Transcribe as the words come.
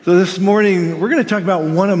So this morning, we're going to talk about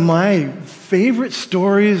one of my favorite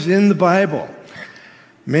stories in the Bible.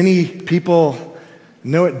 Many people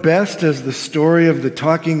know it best as the story of the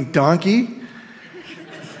talking donkey.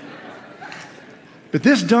 But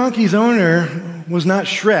this donkey's owner was not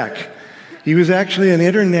Shrek. He was actually an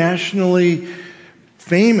internationally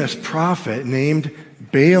famous prophet named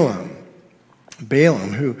Balaam.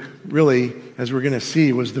 Balaam, who really, as we're going to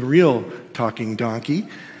see, was the real talking donkey.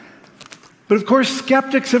 But of course,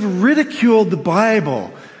 skeptics have ridiculed the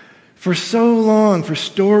Bible for so long for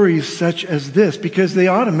stories such as this because they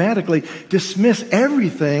automatically dismiss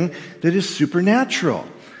everything that is supernatural.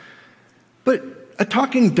 But a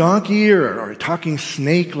talking donkey or a talking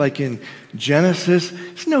snake like in Genesis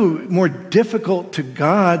is no more difficult to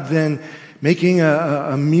God than making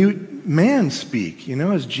a mute man speak,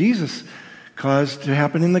 as Jesus caused to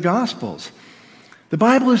happen in the Gospels. The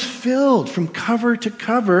Bible is filled from cover to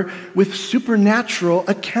cover with supernatural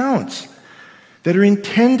accounts that are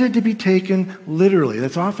intended to be taken literally.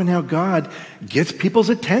 That's often how God gets people's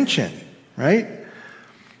attention, right?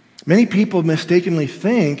 Many people mistakenly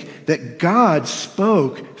think that God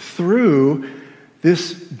spoke through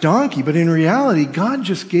this donkey, but in reality, God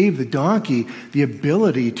just gave the donkey the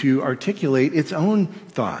ability to articulate its own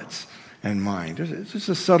thoughts and mind. There's just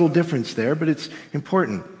a subtle difference there, but it's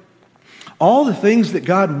important. All the things that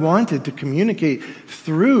God wanted to communicate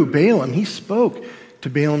through Balaam, he spoke to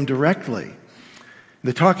Balaam directly.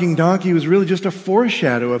 The talking donkey was really just a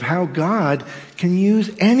foreshadow of how God can use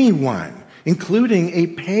anyone, including a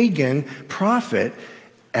pagan prophet,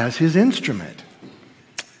 as his instrument.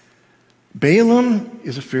 Balaam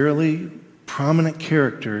is a fairly prominent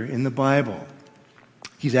character in the Bible.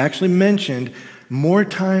 He's actually mentioned more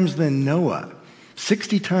times than Noah.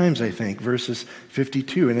 60 times, I think, verses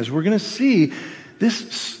 52. And as we're going to see,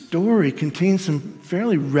 this story contains some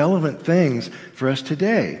fairly relevant things for us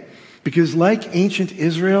today. Because like ancient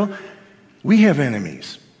Israel, we have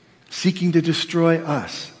enemies seeking to destroy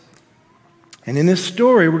us. And in this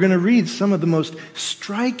story, we're going to read some of the most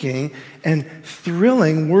striking and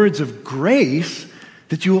thrilling words of grace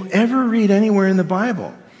that you will ever read anywhere in the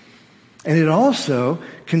Bible. And it also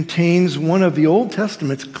contains one of the Old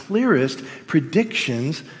Testament's clearest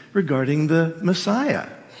predictions regarding the Messiah.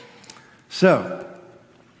 So,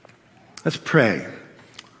 let's pray.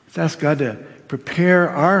 Let's ask God to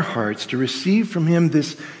prepare our hearts to receive from Him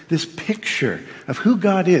this picture of who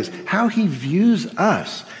God is, how He views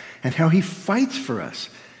us, and how He fights for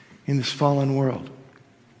us in this fallen world.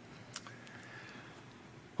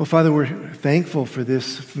 Well, Father, we're thankful for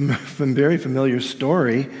this very familiar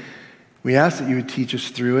story. We ask that you would teach us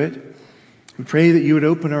through it. We pray that you would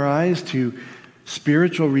open our eyes to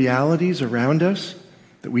spiritual realities around us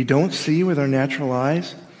that we don't see with our natural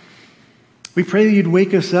eyes. We pray that you'd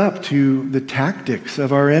wake us up to the tactics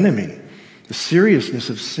of our enemy, the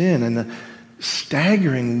seriousness of sin, and the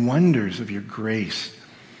staggering wonders of your grace.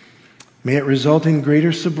 May it result in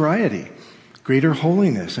greater sobriety, greater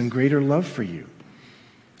holiness, and greater love for you.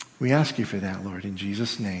 We ask you for that, Lord, in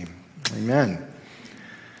Jesus' name. Amen.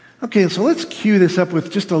 Okay, so let's cue this up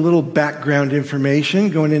with just a little background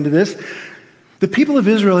information going into this. The people of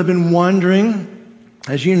Israel have been wandering,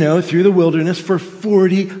 as you know, through the wilderness for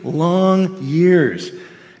 40 long years.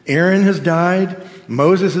 Aaron has died.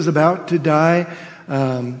 Moses is about to die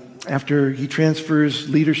after he transfers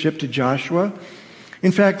leadership to Joshua.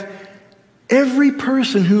 In fact, every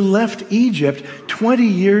person who left Egypt 20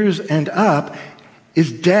 years and up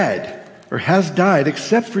is dead or has died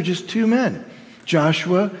except for just two men,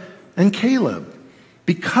 Joshua and Caleb,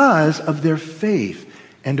 because of their faith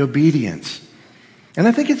and obedience. And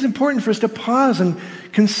I think it's important for us to pause and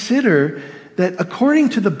consider that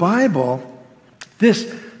according to the Bible,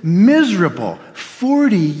 this miserable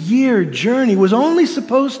 40-year journey was only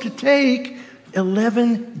supposed to take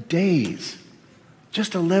 11 days.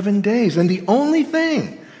 Just 11 days. And the only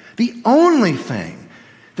thing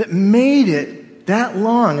that made it that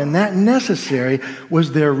long and that necessary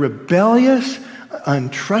was their rebellious,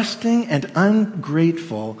 untrusting, and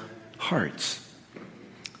ungrateful hearts.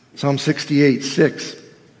 Psalm 68:6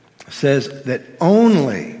 says that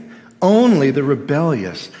only the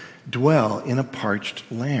rebellious dwell in a parched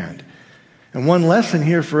land. And one lesson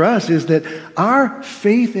here for us is that our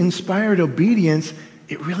faith-inspired obedience,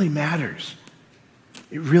 it really matters.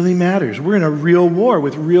 It really matters. We're in a real war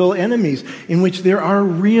with real enemies in which there are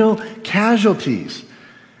real casualties.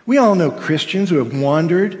 We all know Christians who have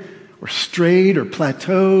wandered or strayed or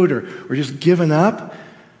plateaued or just given up.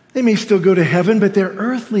 They may still go to heaven, but their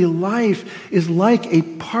earthly life is like a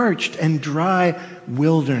parched and dry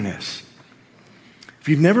wilderness. If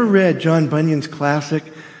you've never read John Bunyan's classic,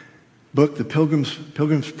 book, The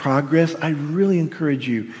Pilgrim's Progress, I really encourage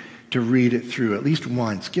you to read it through at least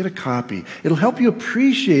once. Get a copy. It'll help you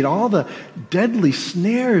appreciate all the deadly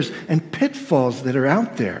snares and pitfalls that are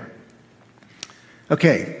out there.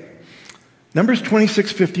 Okay, Numbers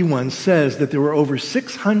 26:51 says that there were over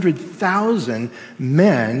 600,000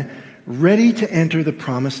 men ready to enter the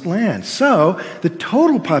promised land. So the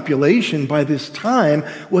total population by this time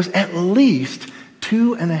was at least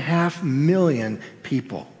 2.5 million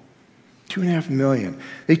people. 2.5 million.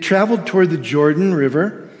 They traveled toward the Jordan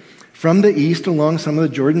River from the east along some of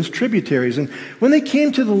the Jordan's tributaries. And when they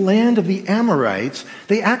came to the land of the Amorites,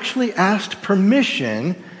 they actually asked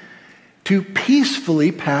permission to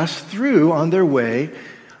peacefully pass through on their way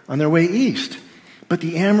east. But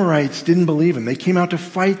the Amorites didn't believe them. They came out to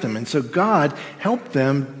fight them. And so God helped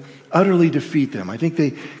them utterly defeat them. I think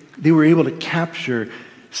they were able to capture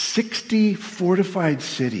 60 fortified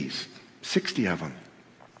cities, 60 of them.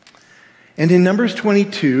 And in Numbers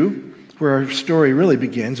 22, where our story really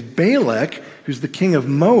begins, Balak, who's the king of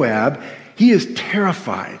Moab, he is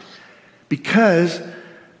terrified because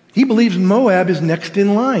he believes Moab is next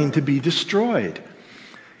in line to be destroyed.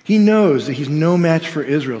 He knows that he's no match for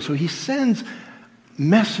Israel, so he sends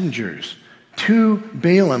messengers to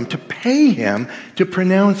Balaam to pay him to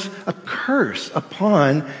pronounce a curse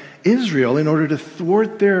upon Israel in order to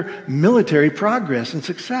thwart their military progress and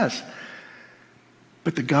success.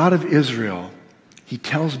 But the God of Israel, he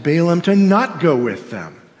tells Balaam to not go with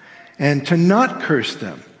them and to not curse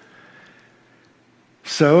them.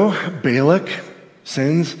 So Balak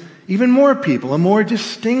sends even more people, a more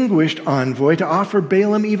distinguished envoy, to offer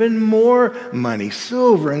Balaam even more money,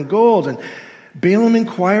 silver and gold. And Balaam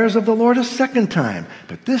inquires of the Lord a second time.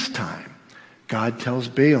 But this time, God tells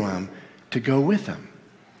Balaam to go with him.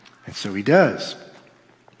 And so he does.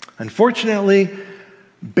 Unfortunately,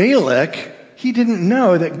 Balak, he didn't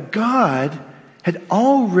know that God had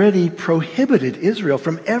already prohibited Israel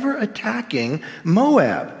from ever attacking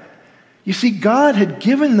Moab. You see, God had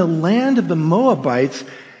given the land of the Moabites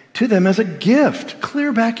to them as a gift,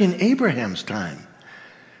 clear back in Abraham's time.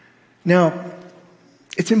 Now,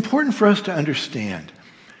 it's important for us to understand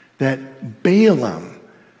that Balaam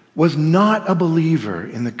was not a believer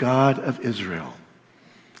in the God of Israel.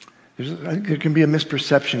 I think there can be a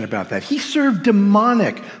misperception about that. He served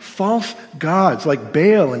demonic, false gods like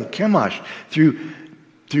Baal and Chemosh through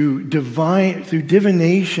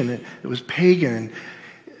divination. It was pagan.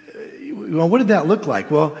 Well, what did that look like?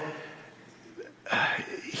 Well,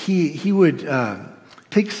 he would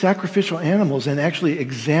take sacrificial animals and actually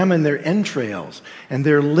examine their entrails and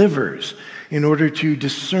their livers in order to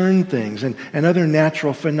discern things and other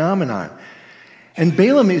natural phenomenon. And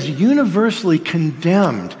Balaam is universally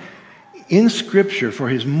condemned in Scripture for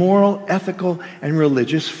his moral, ethical, and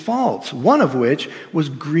religious faults, one of which was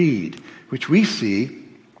greed, which we see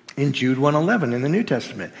in Jude 1:11 in the New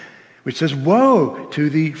Testament, which says, "Woe to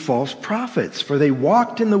the false prophets, for they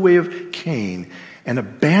walked in the way of Cain and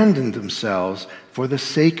abandoned themselves for the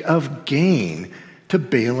sake of gain to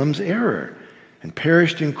Balaam's error and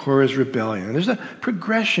perished in Korah's rebellion." And there's a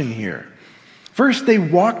progression here. First, they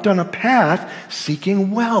walked on a path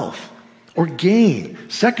seeking wealth or gain.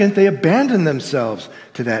 Second, they abandoned themselves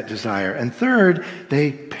to that desire. And third,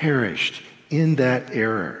 they perished in that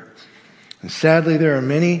error. And sadly, there are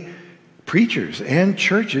many preachers and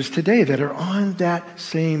churches today that are on that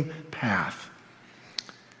same path.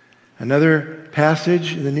 Another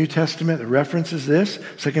passage in the New Testament that references this,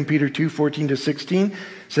 2 Peter 2:14-16,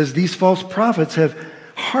 says, "These false prophets have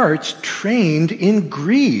hearts trained in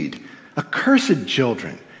greed, accursed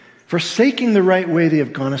children. Forsaking the right way, they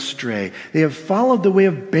have gone astray. They have followed the way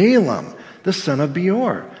of Balaam, the son of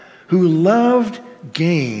Beor, who loved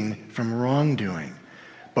gain from wrongdoing,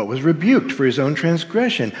 but was rebuked for his own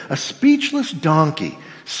transgression. A speechless donkey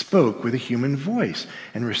spoke with a human voice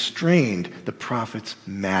and restrained the prophet's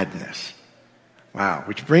madness." Wow,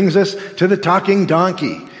 which brings us to the talking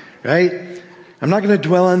donkey, right? I'm not going to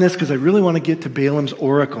dwell on this because I really want to get to Balaam's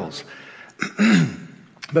oracles.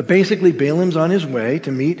 But basically, Balaam's on his way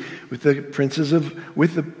to meet with the princes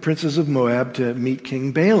of Moab to meet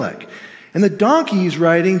King Balak. And the donkey he's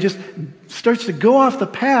riding just starts to go off the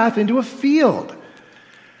path into a field.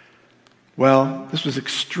 Well, this was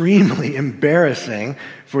extremely embarrassing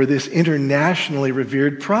for this internationally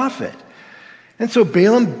revered prophet. And so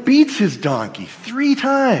Balaam beats his donkey 3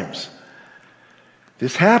 times.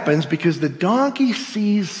 This happens because the donkey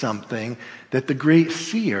sees something that the great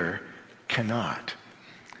seer cannot.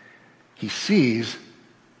 He sees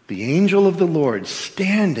the angel of the Lord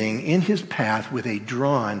standing in his path with a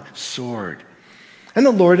drawn sword. And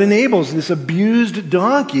the Lord enables this abused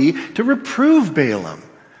donkey to reprove Balaam.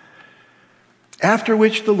 After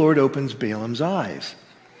which the Lord opens Balaam's eyes.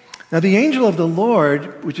 Now the angel of the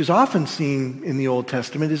Lord, which is often seen in the Old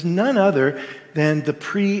Testament, is none other than the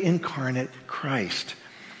pre-incarnate Christ.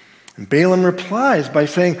 And Balaam replies by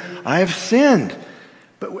saying, I have sinned.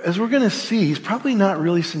 But as we're going to see, he's probably not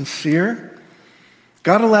really sincere.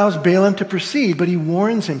 God allows Balaam to proceed, but he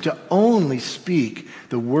warns him to only speak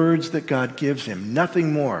the words that God gives him,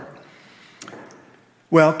 nothing more.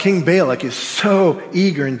 Well, King Balak is so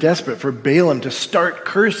eager and desperate for Balaam to start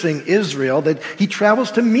cursing Israel that he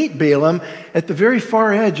travels to meet Balaam at the very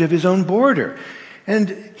far edge of his own border.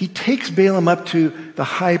 And he takes Balaam up to the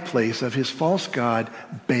high place of his false god,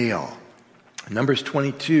 Baal. Numbers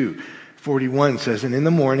 22:41 says, And in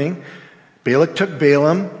the morning, Balak took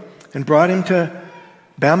Balaam and brought him to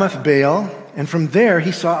Bamoth Baal, and from there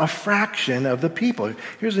he saw a fraction of the people.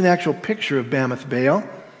 Here's an actual picture of Bamoth Baal.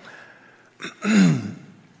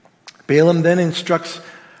 Balak instructs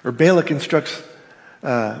Balak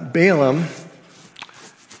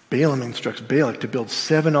to build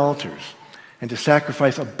 7 altars and to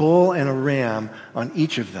sacrifice a bull and a ram on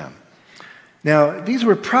each of them. Now, these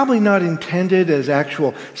were probably not intended as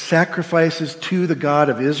actual sacrifices to the God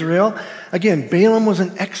of Israel. Again, Balaam was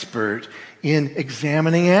an expert in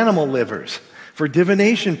examining animal livers for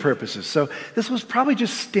divination purposes. So this was probably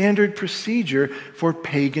just standard procedure for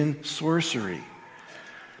pagan sorcery.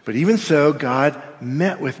 But even so, God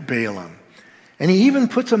met with Balaam. And he even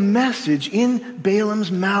puts a message in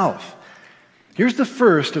Balaam's mouth. Here's the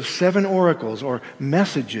first of 7 oracles or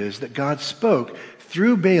messages that God spoke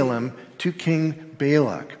through Balaam to King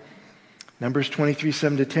Balak. Numbers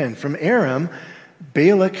 23:7-10. From Aram,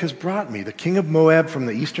 Balak has brought me, the king of Moab from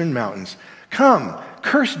the eastern mountains. Come,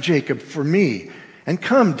 curse Jacob for me, and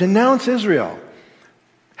come, denounce Israel.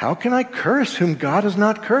 How can I curse whom God has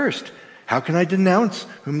not cursed? How can I denounce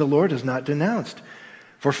whom the Lord has not denounced?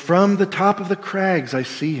 For from the top of the crags I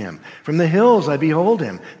see him. From the hills I behold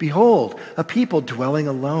him. Behold, a people dwelling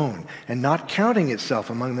alone and not counting itself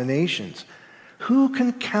among the nations. Who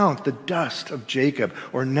can count the dust of Jacob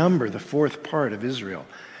or number the 4th part of Israel?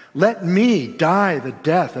 Let me die the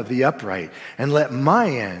death of the upright, and let my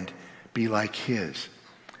end be like his.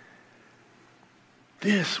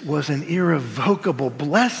 This was an irrevocable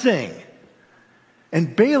blessing.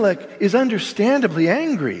 And Balak is understandably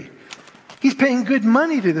angry. He's paying good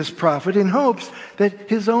money to this prophet in hopes that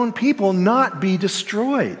his own people not be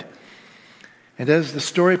destroyed. And as the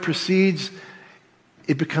story proceeds,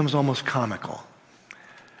 it becomes almost comical.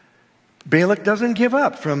 Balak doesn't give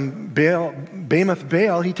up. From Bamoth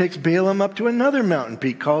Baal, he takes Balaam up to another mountain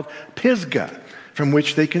peak called Pisgah, from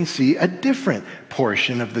which they can see a different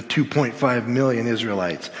portion of the 2.5 million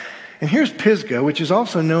Israelites. And here's Pisgah, which is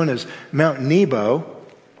also known as Mount Nebo,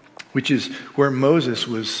 which is where Moses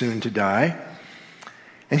was soon to die.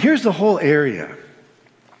 And here's the whole area.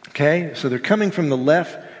 Okay, so they're coming from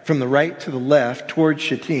the right to the left towards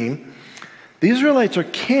Shittim. The Israelites are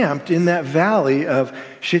camped in that valley of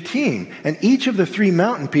Shittim, and each of the 3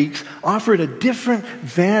 mountain peaks offered a different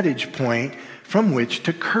vantage point from which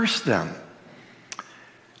to curse them.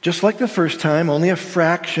 Just like the first time, only a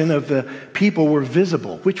fraction of the people were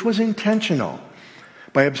visible, which was intentional.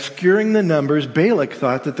 By obscuring the numbers, Balak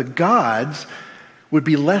thought that the gods would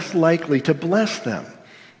be less likely to bless them,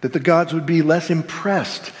 that the gods would be less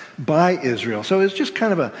impressed by Israel. So it was just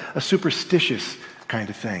kind of a superstitious kind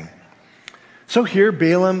of thing. So here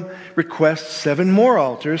Balaam requests 7 more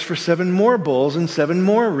altars for 7 more bulls and 7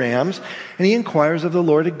 more rams, and he inquires of the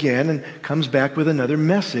Lord again and comes back with another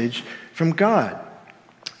message from God.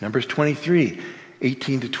 Numbers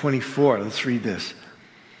 23:18-24. Let's read this.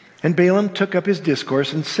 And Balaam took up his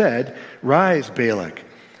discourse and said, Rise, Balak,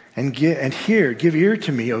 and give ear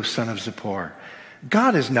to me, O son of Zippor.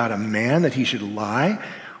 God is not a man that he should lie,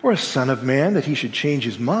 or a son of man that he should change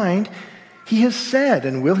his mind. He has said,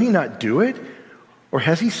 and will he not do it? Or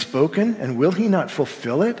has he spoken, and will he not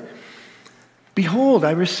fulfill it? Behold,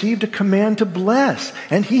 I received a command to bless,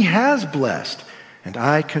 and he has blessed, and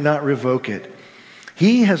I cannot revoke it.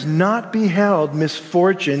 He has not beheld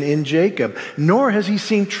misfortune in Jacob, nor has he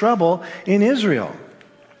seen trouble in Israel.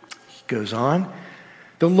 He goes on,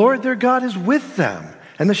 the Lord their God is with them,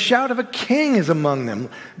 and the shout of a king is among them.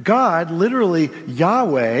 God, literally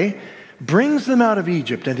Yahweh, brings them out of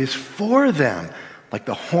Egypt and is for them like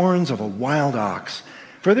the horns of a wild ox.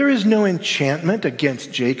 For there is no enchantment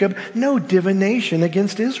against Jacob, no divination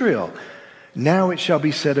against Israel. Now it shall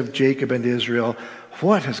be said of Jacob and Israel,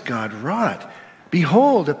 what has God wrought?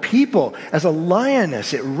 Behold, a people, as a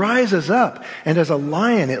lioness, it rises up, and as a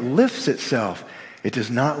lion, it lifts itself. It does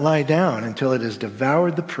not lie down until it has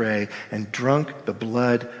devoured the prey and drunk the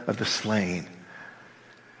blood of the slain.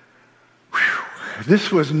 Whew.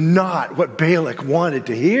 This was not what Balak wanted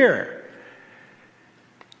to hear.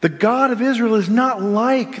 The God of Israel is not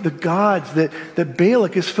like the gods that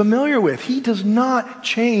Balak is familiar with. He does not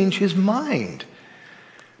change his mind.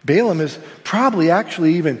 Balaam is probably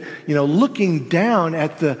actually even, looking down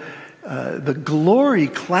at the glory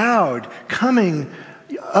cloud coming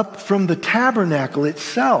up from the tabernacle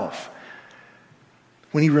itself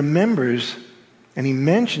when he remembers and he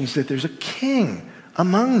mentions that there's a king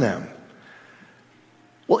among them.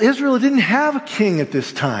 Well, Israel didn't have a king at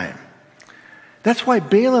this time. That's why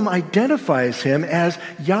Balaam identifies him as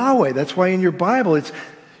Yahweh. That's why in your Bible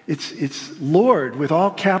it's Lord with all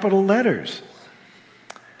capital letters.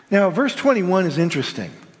 Now, verse 21 is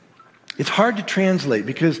interesting. It's hard to translate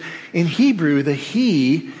because in Hebrew, the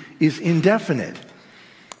he is indefinite.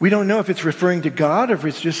 We don't know if it's referring to God or if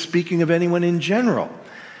it's just speaking of anyone in general.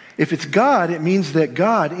 If it's God, it means that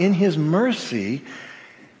God, in his mercy,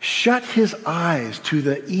 shut his eyes to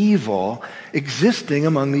the evil existing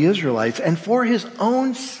among the Israelites, and for his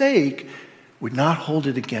own sake would not hold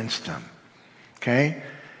it against them. Okay?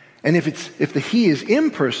 And if the he is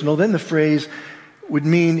impersonal, then the phrase would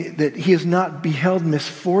mean that he has not beheld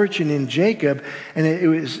misfortune in Jacob, and it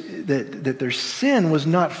was that their sin was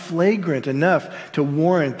not flagrant enough to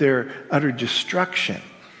warrant their utter destruction.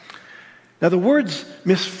 Now the words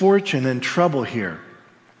misfortune and trouble here,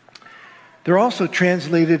 they're also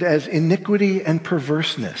translated as iniquity and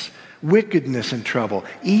perverseness, wickedness and trouble,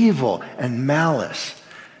 evil and malice,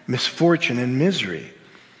 misfortune and misery.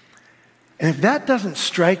 And if that doesn't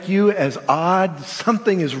strike you as odd,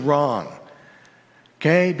 something is wrong.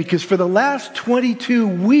 Okay? Because for the last 22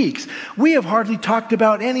 weeks, we have hardly talked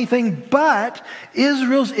about anything but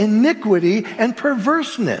Israel's iniquity and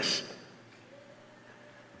perverseness.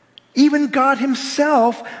 Even God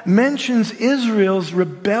himself mentions Israel's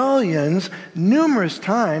rebellions numerous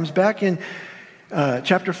times back in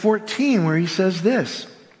chapter 14, where he says this,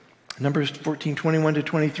 Numbers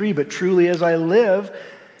 14:21-23, "But truly as I live,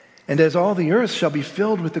 and as all the earth shall be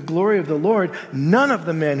filled with the glory of the Lord, none of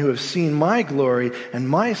the men who have seen my glory and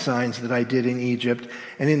my signs that I did in Egypt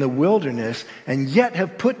and in the wilderness, and yet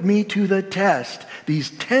have put me to the test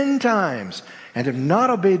these 10 times, and have not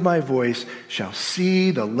obeyed my voice, shall see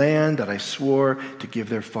the land that I swore to give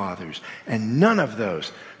their fathers. And none of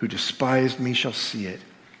those who despised me shall see it."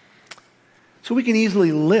 So we can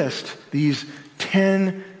easily list these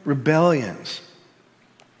 10 rebellions.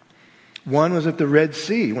 One was at the Red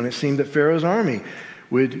Sea, when it seemed that Pharaoh's army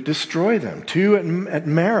would destroy them. 2 at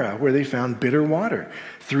Marah, where they found bitter water.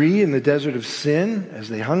 3 in the desert of Sin, as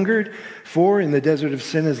they hungered. 4 in the desert of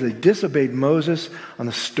Sin, as they disobeyed Moses on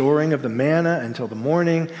the storing of the manna until the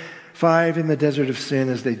morning. 5 in the desert of Sin,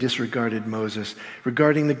 as they disregarded Moses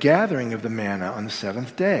regarding the gathering of the manna on the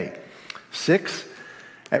 7th day. 6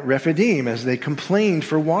 at Rephidim, as they complained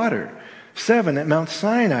for water. 7 at Mount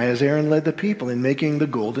Sinai, as Aaron led the people in making the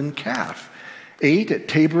golden calf. 8 at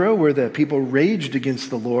Tabor, where the people raged against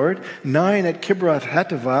the Lord. 9 at Kibroth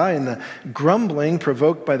Hattaavah, in the grumbling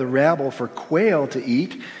provoked by the rabble for quail to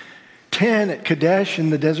eat. 10 at Kadesh in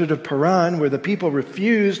the desert of Paran, where the people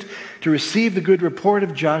refused to receive the good report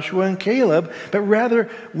of Joshua and Caleb, but rather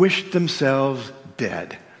wished themselves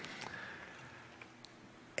dead.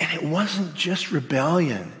 And it wasn't just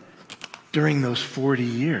rebellion during those 40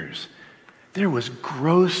 years. There was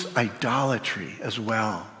gross idolatry as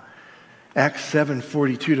well. Acts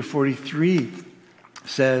 7:42-43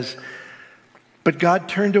 says, "But God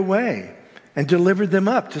turned away and delivered them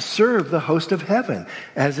up to serve the host of heaven,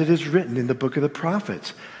 as it is written in the book of the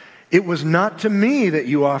prophets. It was not to me that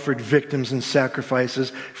you offered victims and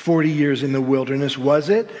sacrifices 40 years in the wilderness, was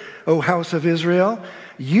it, O house of Israel?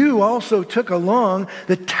 You also took along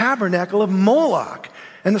the tabernacle of Moloch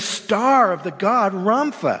and the star of the god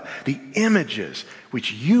Rampha, the images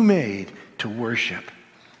which you made to worship."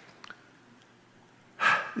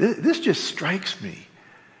 This just strikes me.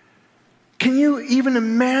 Can you even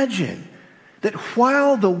imagine that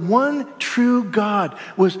while the one true God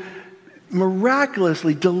was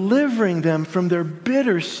miraculously delivering them from their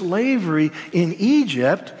bitter slavery in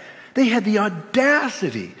Egypt, they had the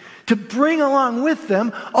audacity to bring along with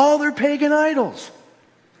them all their pagan idols?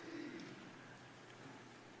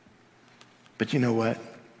 But you know what?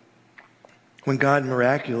 When God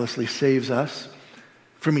miraculously saves us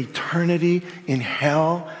from eternity in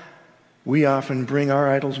hell, we often bring our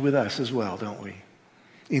idols with us as well, don't we?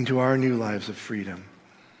 Into our new lives of freedom.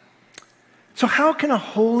 So how can a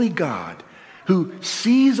holy God who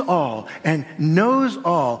sees all and knows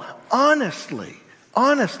all honestly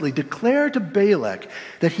declare to Balak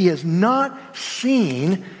that he has not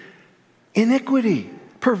seen iniquity,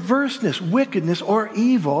 perverseness, wickedness, or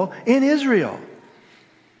evil in Israel?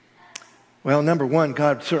 Well, number one,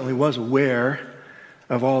 God certainly was aware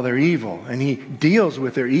of all their evil, and he deals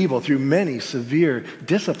with their evil through many severe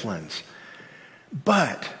disciplines.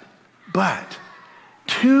 But,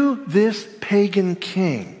 to this pagan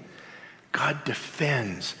king, God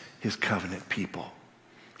defends his covenant people.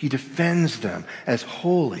 He defends them as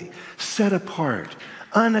holy, set apart,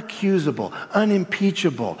 unaccusable,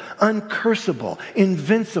 unimpeachable, uncursable,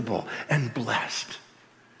 invincible, and blessed.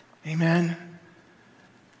 Amen?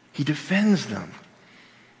 He defends them.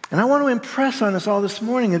 And I want to impress on us all this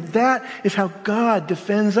morning that that is how God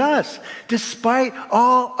defends us, despite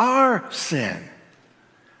all our sin.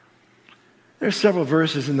 There are several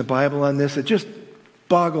verses in the Bible on this that just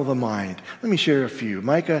boggle the mind. Let me share a few.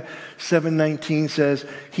 Micah 7:19 says,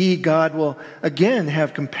 He, God, will again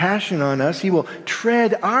have compassion on us. He will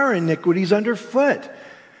tread our iniquities underfoot.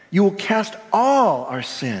 You will cast all our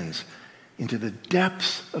sins into the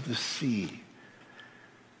depths of the sea.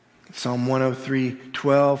 Psalm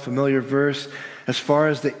 103:12, familiar verse. As far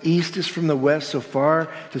as the east is from the west, so far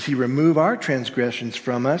does he remove our transgressions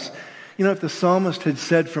from us. You know, if the psalmist had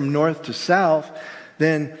said from north to south,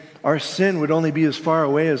 then our sin would only be as far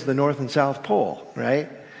away as the North and South Pole, right?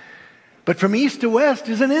 But from east to west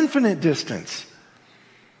is an infinite distance.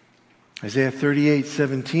 Isaiah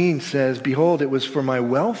 38:17 says, Behold, it was for my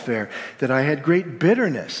welfare that I had great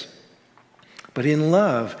bitterness. But in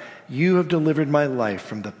love, you have delivered my life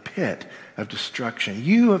from the pit of destruction.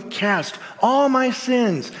 You have cast all my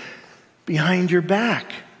sins behind your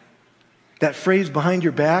back. That phrase, behind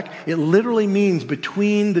your back, it literally means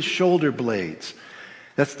between the shoulder blades.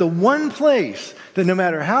 That's the one place that no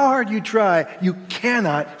matter how hard you try, you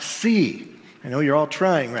cannot see. I know you're all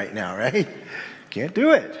trying right now, right? Can't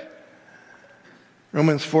do it.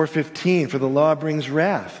 Romans 4:15, for the law brings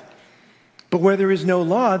wrath. But where there is no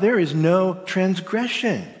law, there is no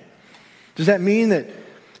transgression. Does that mean that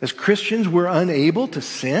as Christians we're unable to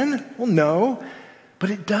sin? Well, no. But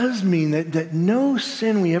it does mean that no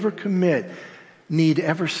sin we ever commit need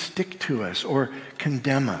ever stick to us or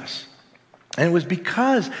condemn us. And it was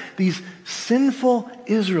because these sinful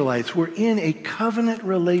Israelites were in a covenant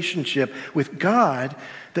relationship with God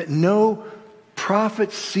that no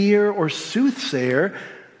prophet, seer, or soothsayer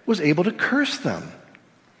was able to curse them.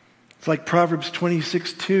 It's like Proverbs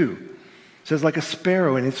 26:2. It says, like a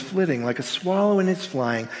sparrow in its flitting, like a swallow in its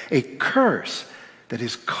flying, a curse that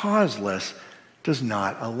is causeless does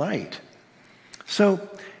not alight. So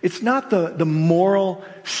it's not the moral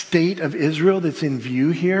state of Israel that's in view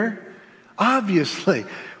here. Obviously,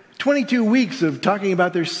 22 weeks of talking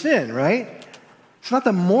about their sin, right? It's not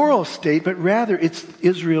the moral state, but rather it's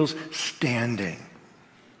Israel's standing.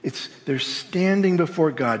 It's their standing before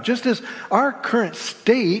God. Just as our current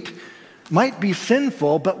state might be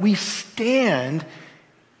sinful, but we stand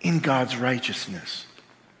in God's righteousness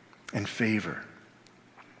and favor.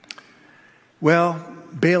 Well,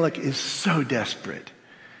 Balak is so desperate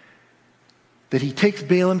that he takes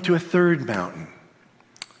Balaam to a third mountain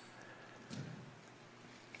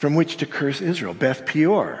from which to curse Israel, Beth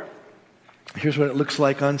Peor. Here's what it looks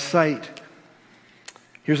like on site.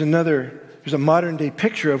 Here's a modern day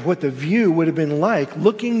picture of what the view would have been like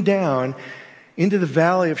looking down into the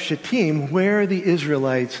valley of Shittim where the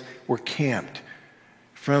Israelites were camped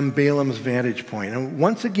from Balaam's vantage point. And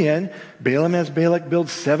once again, Balaam has Balak build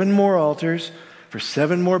 7 more altars for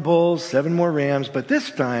 7 more bulls, 7 more rams, but this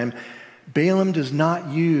time Balaam does not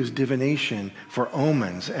use divination for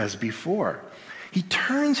omens as before. He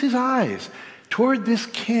turns his eyes toward this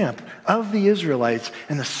camp of the Israelites,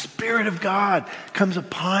 and the Spirit of God comes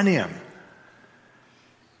upon him.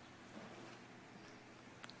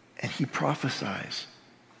 And he prophesies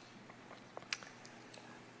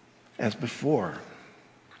as before.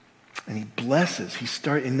 And he blesses.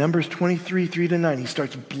 In Numbers 23, 3-9, he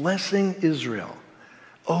starts blessing Israel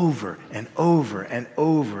over and over and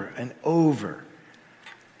over and over.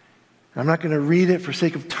 I'm not going to read it for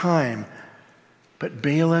sake of time, but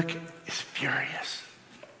Balak is furious,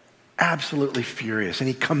 absolutely furious. And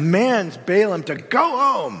he commands Balaam to go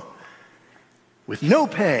home with no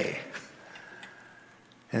pay.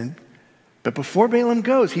 But before Balaam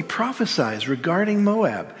goes, he prophesies regarding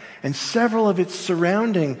Moab and several of its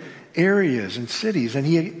surrounding areas and cities. And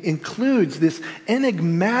he includes this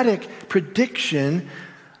enigmatic prediction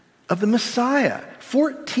of the Messiah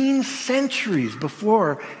 14 centuries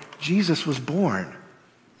before Jesus was born.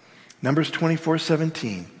 Numbers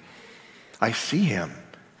 24:17. I see him,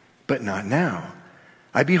 but not now.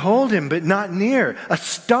 I behold him, but not near. A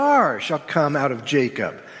star shall come out of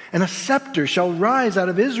Jacob, and a scepter shall rise out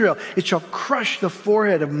of Israel. It shall crush the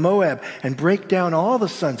forehead of Moab and break down all the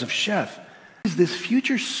sons of Sheth. is this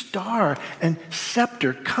future star and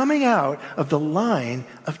scepter coming out of the line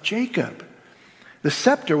of Jacob. The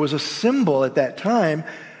scepter was a symbol at that time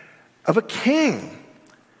of a king.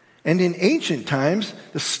 And in ancient times,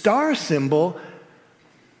 the star symbol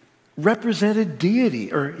represented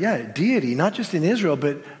deity, deity, not just in Israel,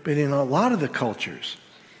 but in a lot of the cultures.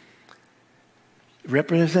 It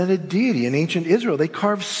represented deity. In ancient Israel, they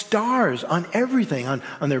carved stars on everything,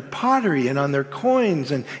 on their pottery and on their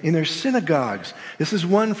coins and in their synagogues. This is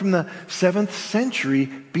one from the 7th century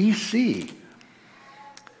BC.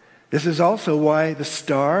 This is also why the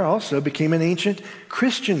star also became an ancient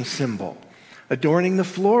Christian symbol, adorning the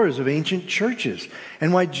floors of ancient churches,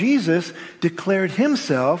 and why Jesus declared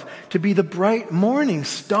himself to be the bright morning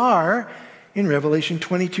star in Revelation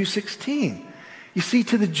 22:16. You see,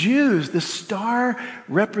 to the Jews, the star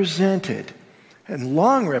represented and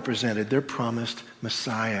long represented their promised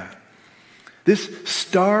Messiah. This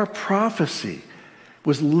star prophecy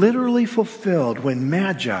was literally fulfilled when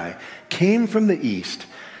Magi came from the east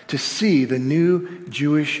to see the new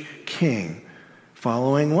Jewish king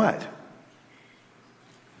following what?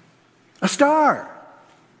 A star.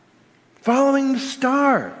 Following the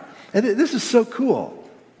star. And this is so cool.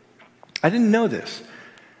 I didn't know this.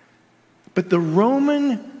 But the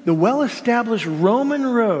well-established Roman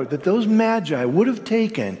road that those Magi would have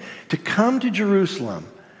taken to come to Jerusalem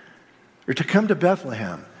or to come to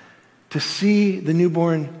Bethlehem to see the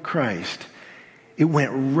newborn Christ, it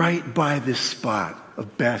went right by this spot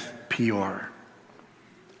of Beth Peor.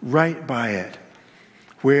 Right by it,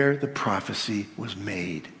 where the prophecy was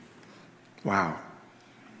made. Wow.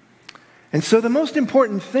 And so the most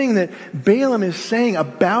important thing that Balaam is saying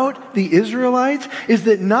about the Israelites is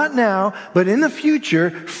that not now, but in the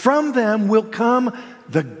future, from them will come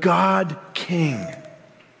the God King.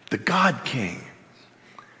 The God King.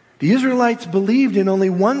 The Israelites believed in only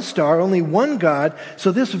one star, only one God,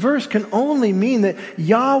 so this verse can only mean that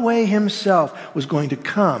Yahweh himself was going to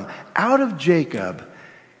come out of Jacob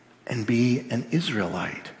and be an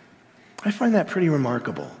Israelite. I find that pretty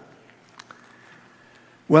remarkable.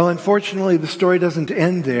 Well, unfortunately, the story doesn't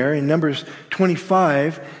end there. In Numbers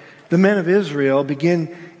 25, the men of Israel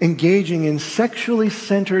begin engaging in sexually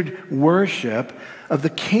centered worship of the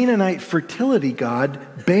Canaanite fertility god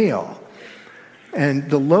Baal. And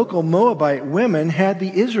the local Moabite women had the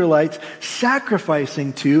Israelites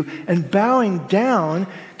sacrificing to and bowing down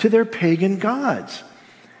to their pagan gods.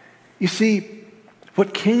 You see,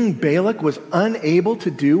 what King Balak was unable to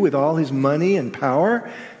do with all his money and power,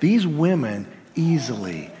 these women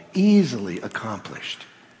easily accomplished.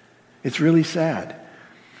 It's really sad.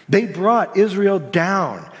 They brought Israel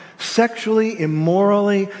down sexually,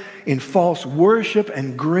 immorally, in false worship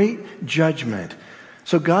and great judgment.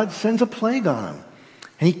 So God sends a plague on them,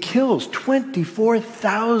 and he kills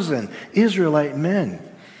 24,000 Israelite men.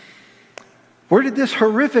 Where did this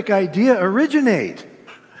horrific idea originate?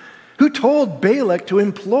 Who told Balak to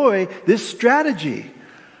employ this strategy?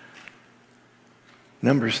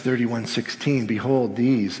 Numbers 31:16, behold,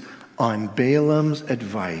 these, on Balaam's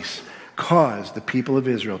advice, caused the people of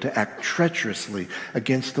Israel to act treacherously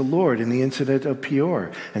against the Lord in the incident of Peor.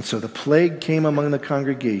 And so the plague came among the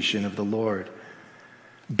congregation of the Lord.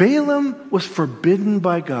 Balaam was forbidden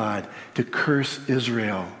by God to curse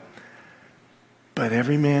Israel. But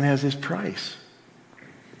every man has his price.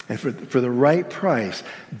 And for the right price,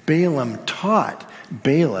 Balaam taught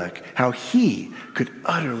Balak how he could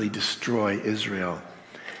utterly destroy Israel.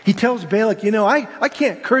 He tells Balak, I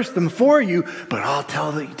can't curse them for you, but I'll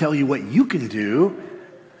tell you what you can do.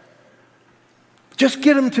 Just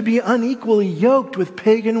get them to be unequally yoked with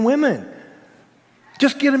pagan women.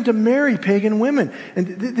 Just get them to marry pagan women. And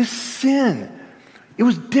this sin, it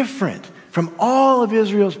was different from all of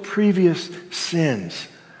Israel's previous sins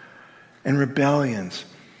and rebellions.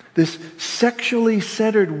 This sexually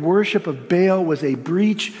centered worship of Baal was a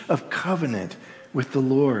breach of covenant with the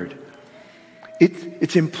Lord.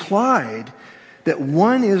 It's implied that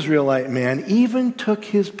one Israelite man even took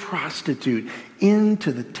his prostitute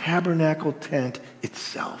into the tabernacle tent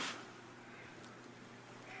itself.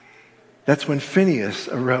 That's when Phinehas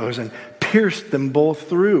arose and pierced them both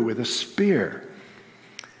through with a spear.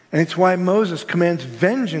 And it's why Moses commands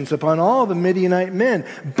vengeance upon all the Midianite men,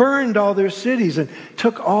 burned all their cities, and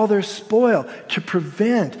took all their spoil to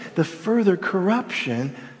prevent the further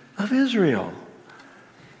corruption of Israel.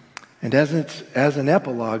 And as an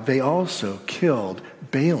epilogue, they also killed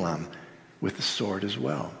Balaam with the sword as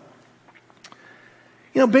well.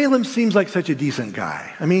 Balaam seems like such a decent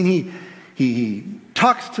guy. I mean, he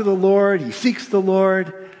talks to the Lord, he seeks the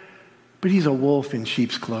Lord, but he's a wolf in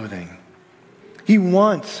sheep's clothing. He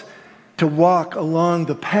wants to walk along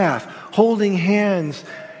the path, holding hands,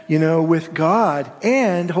 with God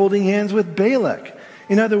and holding hands with Balak.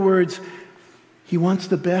 In other words, he wants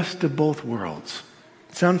the best of both worlds.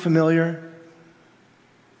 Sound familiar?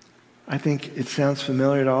 I think it sounds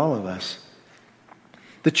familiar to all of us.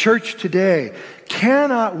 The church today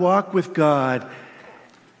cannot walk with God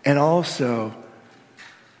and also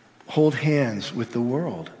hold hands with the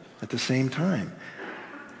world at the same time.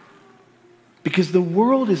 Because the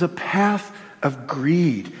world is a path of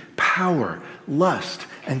greed, power, lust,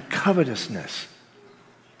 and covetousness.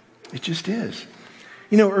 It just is.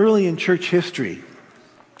 Early in church history,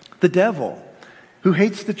 the devil, who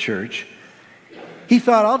hates the church, he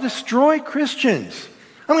thought, I'll destroy Christians.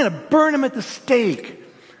 I'm going to burn them at the stake.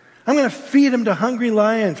 I'm going to feed them to hungry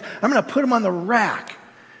lions. I'm going to put them on the rack.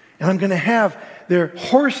 And I'm going to have their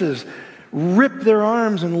horses rip their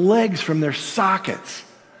arms and legs from their sockets.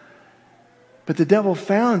 But the devil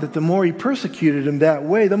found that the more he persecuted them that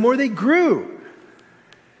way, the more they grew.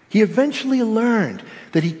 He eventually learned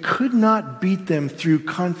that he could not beat them through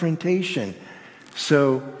confrontation.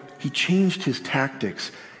 So he changed his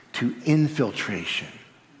tactics to infiltration.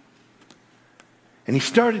 And he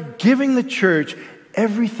started giving the church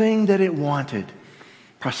everything that it wanted: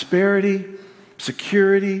 prosperity,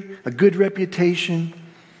 security, a good reputation.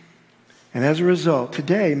 And as a result,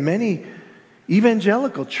 today, many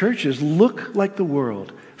evangelical churches look like the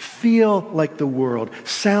world, feel like the world,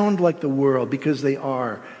 sound like the world, because they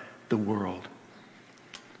are the world.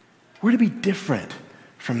 We're to be different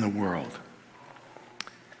from the world.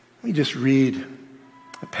 Let me just read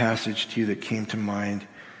a passage to you that came to mind.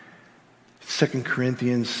 2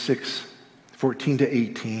 Corinthians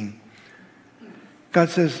 6:14-18. God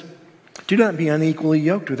says, "Do not be unequally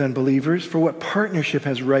yoked with unbelievers, for what partnership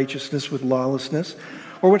has righteousness with lawlessness?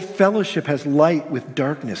 Or what fellowship has light with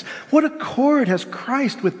darkness? What accord has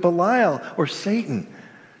Christ with Belial or Satan?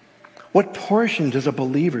 What portion does a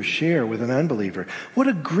believer share with an unbeliever? What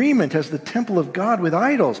agreement has the temple of God with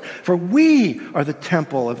idols? For we are the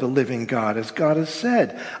temple of the living God, as God has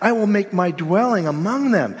said, I will make my dwelling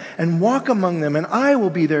among them and walk among them, and I will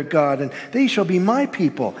be their God, and they shall be my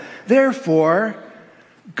people. Therefore,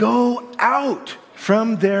 go out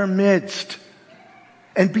from their midst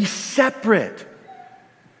and be separate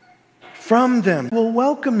from them. I will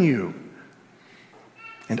welcome you.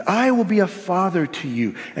 And I will be a father to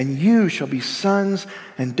you, and you shall be sons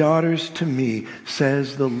and daughters to me,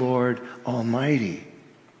 says the Lord Almighty."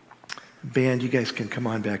 Band, you guys can come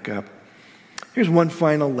on back up. Here's one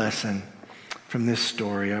final lesson from this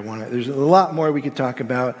story. There's a lot more we could talk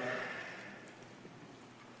about.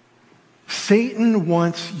 Satan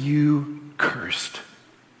wants you cursed.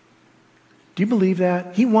 Do you believe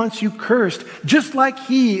that? He wants you cursed, just like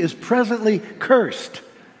he is presently cursed.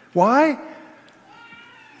 Why?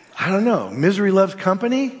 I don't know. Misery loves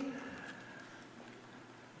company?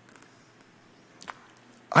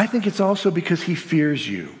 I think it's also because he fears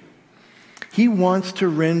you. He wants to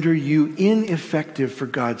render you ineffective for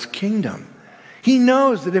God's kingdom. He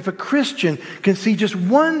knows that if a Christian can see just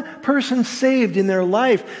one person saved in their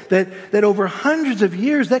life, that over hundreds of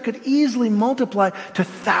years, that could easily multiply to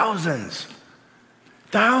thousands.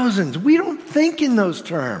 Thousands. We don't think in those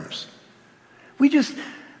terms.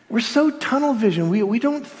 We're so tunnel vision. We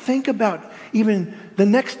don't think about even the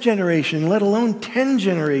next generation, let alone 10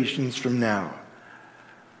 generations from now.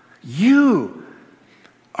 You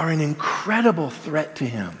are an incredible threat to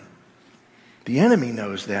him. The enemy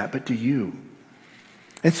knows that, but do you?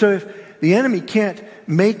 And so if the enemy can't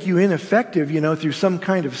make you ineffective, through some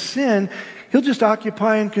kind of sin, he'll just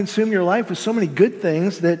occupy and consume your life with so many good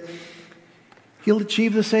things that he'll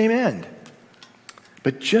achieve the same end.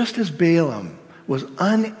 But just as Balaam was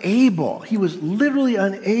unable, he was literally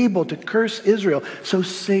unable to curse Israel, so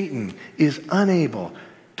Satan is unable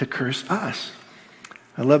to curse us.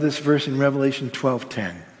 I love this verse in Revelation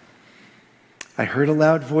 12:10. I heard a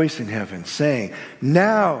loud voice in heaven saying,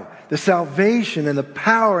 "Now the salvation and the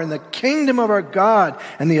power and the kingdom of our God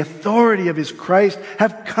and the authority of his Christ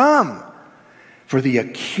have come. For the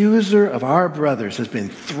accuser of our brothers has been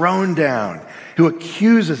thrown down, who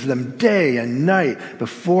accuses them day and night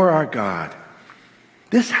before our God."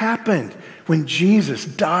 This happened when Jesus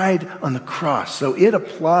died on the cross, so it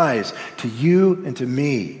applies to you and to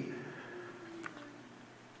me.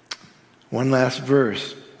 One last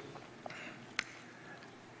verse.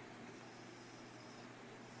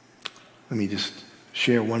 Let me just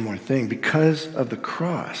share one more thing. Because of the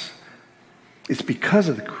cross, it's because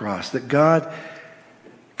of the cross that God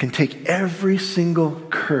can take every single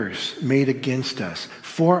curse made against us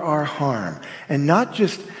for our harm and not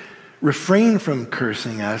just refrain from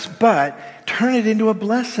cursing us, but turn it into a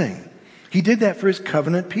blessing. He did that for his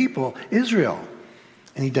covenant people, Israel.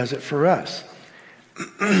 And he does it for us.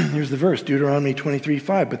 Here's the verse, Deuteronomy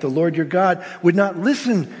 23:5. But the Lord your God would not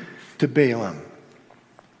listen to Balaam.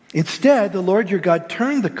 Instead, the Lord your God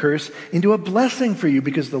turned the curse into a blessing for you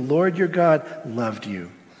because the Lord your God loved you.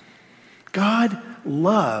 God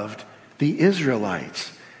loved the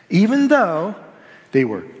Israelites, even though they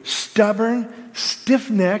were stubborn,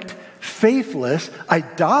 stiff-necked, faithless,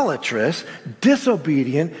 idolatrous,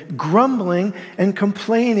 disobedient, grumbling, and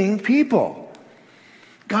complaining people.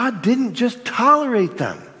 God didn't just tolerate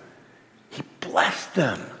them. He blessed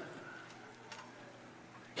them.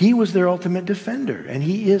 He was their ultimate defender, and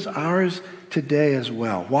he is ours today as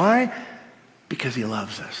well. Why? Because he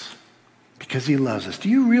loves us. Because he loves us. Do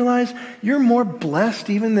you realize you're more blessed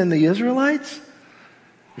even than the Israelites?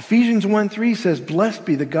 Ephesians 1:3 says, "Blessed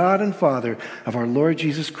be the God and Father of our Lord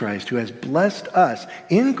Jesus Christ, who has blessed us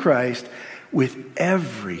in Christ with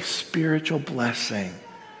every spiritual blessing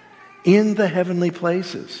in the heavenly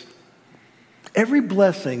places." Every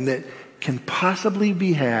blessing that can possibly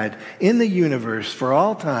be had in the universe for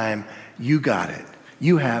all time, you got it.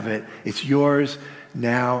 You have it. It's yours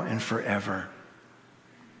now and forever.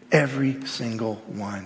 Every single one.